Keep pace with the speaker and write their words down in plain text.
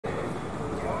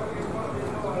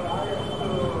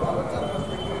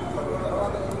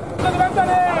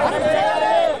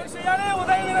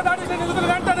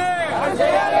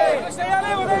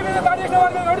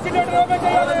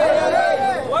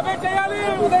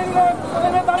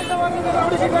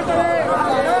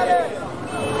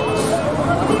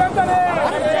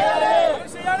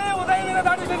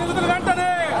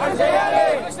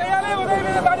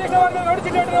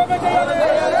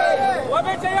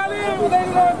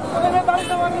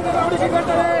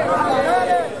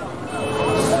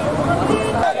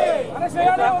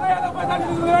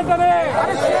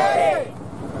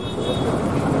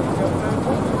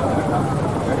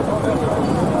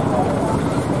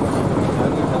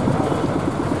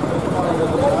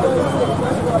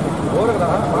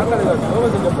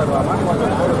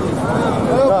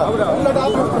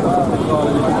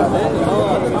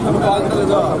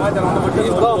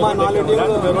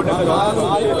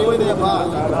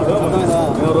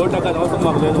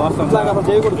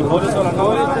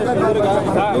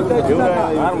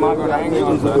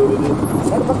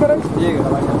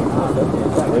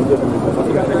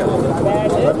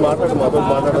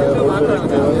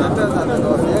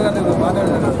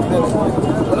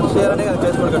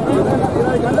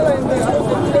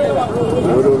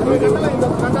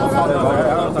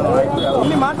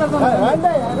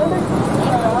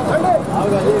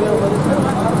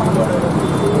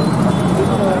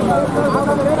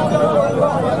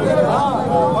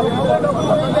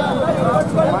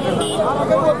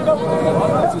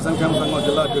సంక్షేమ సంఘం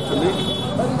జిల్లా అధ్యక్షుడిని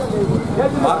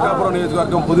మార్కాపురం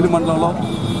నియోజకవర్గం పొదిలి మండలంలో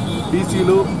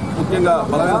బీసీలు ముఖ్యంగా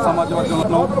బలమైన సమాజ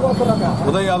వర్గంలో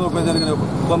ఉదయ్ యాదవ్పై జరిగిన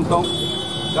ఉదంతం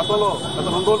గత 2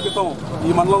 రోజుల క్రితం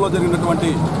ఈ మండలంలో జరిగినటువంటి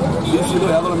బీసీలు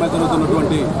యాదవుల మీద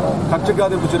జరుగుతున్నటువంటి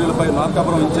కక్షగాదింపు చర్యలపై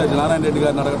మార్కాపురం ఇన్ఛార్జి నారాయణ రెడ్డి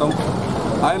గారిని అడగడం,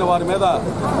 ఆయన వారి మీద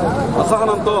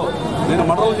అసహనంతో నేను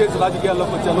మర్డర్లు చేసి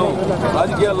రాజకీయాల్లోకి వచ్చాను,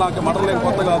 రాజకీయాలు నాకు మర్డర్లేని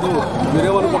కొత్త కాదు,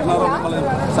 మీరేమనుకుంటున్నారో మిమ్మల్ని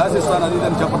శాసిస్తాను అది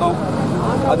అని చెప్పడం.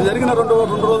 అది జరిగిన రెండు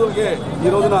రోజులకే ఈ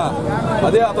రోజున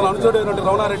అదే అతను అనుచరుడైనటువంటి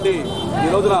రమణారెడ్డి ఈ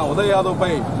రోజున ఉదయ్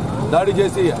యాదవ్పై దాడి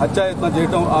చేసి హత్యాయత్నం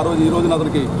చేయడం, ఈ రోజున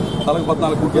అతనికి తలకు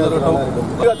 14 కుట్లు జరగడం.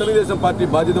 తెలుగుదేశం పార్టీ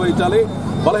బాధ్యత వహించాలి.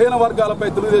 బలహీన వర్గాలపై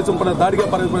తెలుగుదేశం దాడిగా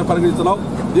పరిగణిస్తున్నాం.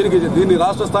 దీన్ని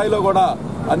రాష్ట్ర స్థాయిలో కూడా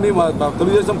అన్ని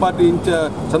తెలుగుదేశం పార్టీ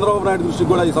చంద్రబాబు నాయుడు దృష్టికి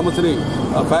కూడా ఈ సమస్యని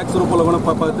ఫ్యాక్స్ రూపంలో కూడా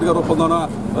పత్రికా రూపంలోన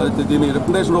దీన్ని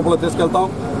రిప్రజెంటేషన్ రూపంలో తీసుకెళ్తాం.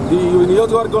 ఈ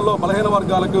నియోజకవర్గంలో బలహీన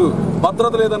వర్గాలకు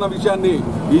భద్రత లేదన్న విషయాన్ని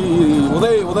ఈ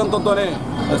ఉదంతంతోనే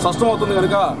స్పష్టమవుతుంది.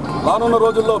 కనుక రానున్న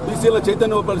రోజుల్లో బీసీల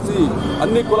చైతన్యపరిచి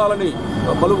అన్ని కులాలని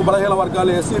బలుగు బలహీన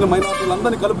వర్గాలు ఎస్సీలు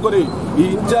మైనార్టీలందరినీ కలుపుకొని ఈ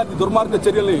ఇన్ఛార్జి దుర్మార్గ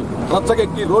చర్యల్ని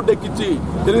రచ్చకెక్కి రోడ్డెక్కించి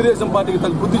తెలుగుదేశం పార్టీకి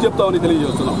తగ్గ బుద్ధి చెప్తామని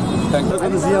తెలియజేస్తున్నాం.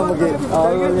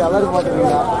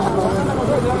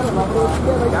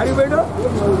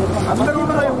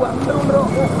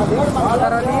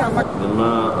 నిన్న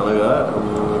అనగా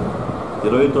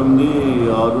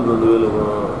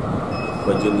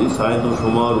 29/6/2018 సాయంత్రం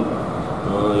సుమారు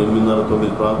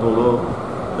 8:30-9 ప్రాంతంలో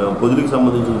పొదిలికి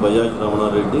సంబంధించిన బజాజ్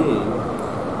రమణారెడ్డి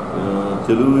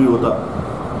తెలుగు యువత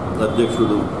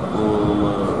అధ్యక్షుడు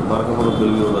మార్కాపురం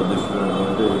తెలుగు యువత అధ్యక్షుడు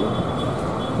అంటే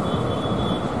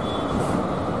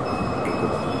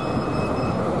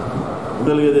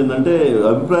కలిగేది ఏంటంటే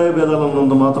అభిప్రాయ భేదాలు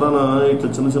ఉన్నంత మాత్రాన ఇట్లా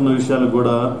చిన్న విషయాలకు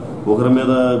కూడా ఒకరి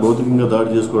మీద భౌతికంగా దాడి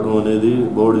చేసుకోవడం అనేది,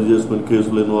 బౌడీ చేసుకుని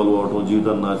కేసులు ఇన్వాల్వ్ అవ్వడం,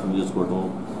 జీవితాన్ని నాశనం చేసుకోవడం,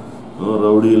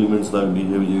 రౌడీ ఎలిమెంట్స్ లాగా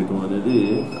బిహేవ్ చేయడం అనేది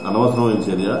అనవసరమైన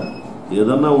చర్య.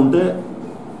 ఏదన్నా ఉంటే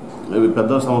అవి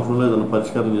పెద్ద సంవత్సరంలో ఏదైనా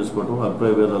పరిష్కారం చేసుకోవడం,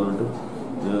 అభిప్రాయ భేదాలు ఉంటే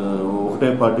ఒకటే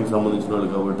పార్టీకి సంబంధించిన వాళ్ళు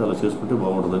కాబట్టి అలా చేసుకుంటే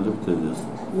బాగుంటుందని చెప్పి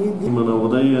తెలియజేస్తాం. మన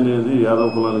ఉదయ్ అనేది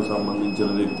యాదవ్ కులానికి సంబంధించిన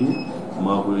వ్యక్తి,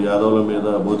 మాకు యాదవుల మీద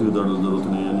భౌతిక దాడులు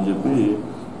జరుగుతున్నాయి అని చెప్పి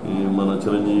మన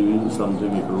చిరంజీవి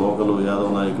సంథింగ్ ఇక్కడ లోకల్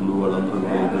యాదవ్ నాయకులు వాళ్ళందరూ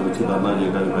వచ్చి ధర్నా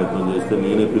చేయడానికి ప్రయత్నం చేస్తే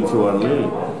నేనే పిలిచి వాళ్ళని,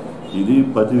 ఇది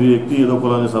ప్రతి వ్యక్తి ఏదో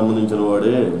కులానికి సంబంధించిన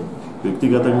వాడే,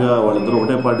 వ్యక్తిగతంగా వాళ్ళిద్దరూ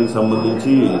ఒకటే పార్టీకి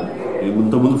సంబంధించి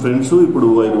ఇంతకుముందు ఫ్రెండ్స్, ఇప్పుడు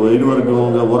వైరు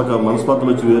వర్గంగా ఊరక మనస్పర్ధలు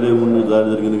వచ్చి వేరే దాడి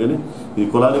జరిగింది, కానీ ఈ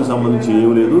కులానికి సంబంధించి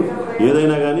ఏమీ లేదు.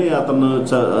 ఏదైనా కానీ అతను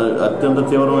అత్యంత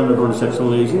తీవ్రమైనటువంటి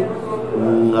సెక్షన్లు వేసి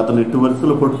అతను ఎట్టి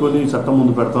పరిస్థితుల్లో పట్టుకొని చట్టం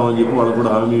ముందు పెడతామని చెప్పి వాళ్ళకు కూడా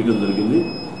హామీ ఇవ్వడం జరిగింది.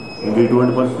 ఇంకా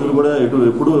ఇటువంటి పరిస్థితులు కూడా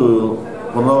ఎప్పుడు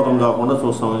పునరావృతం కాకుండా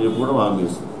చూస్తామని చెప్పి కూడా హామీ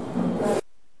ఇస్తాం.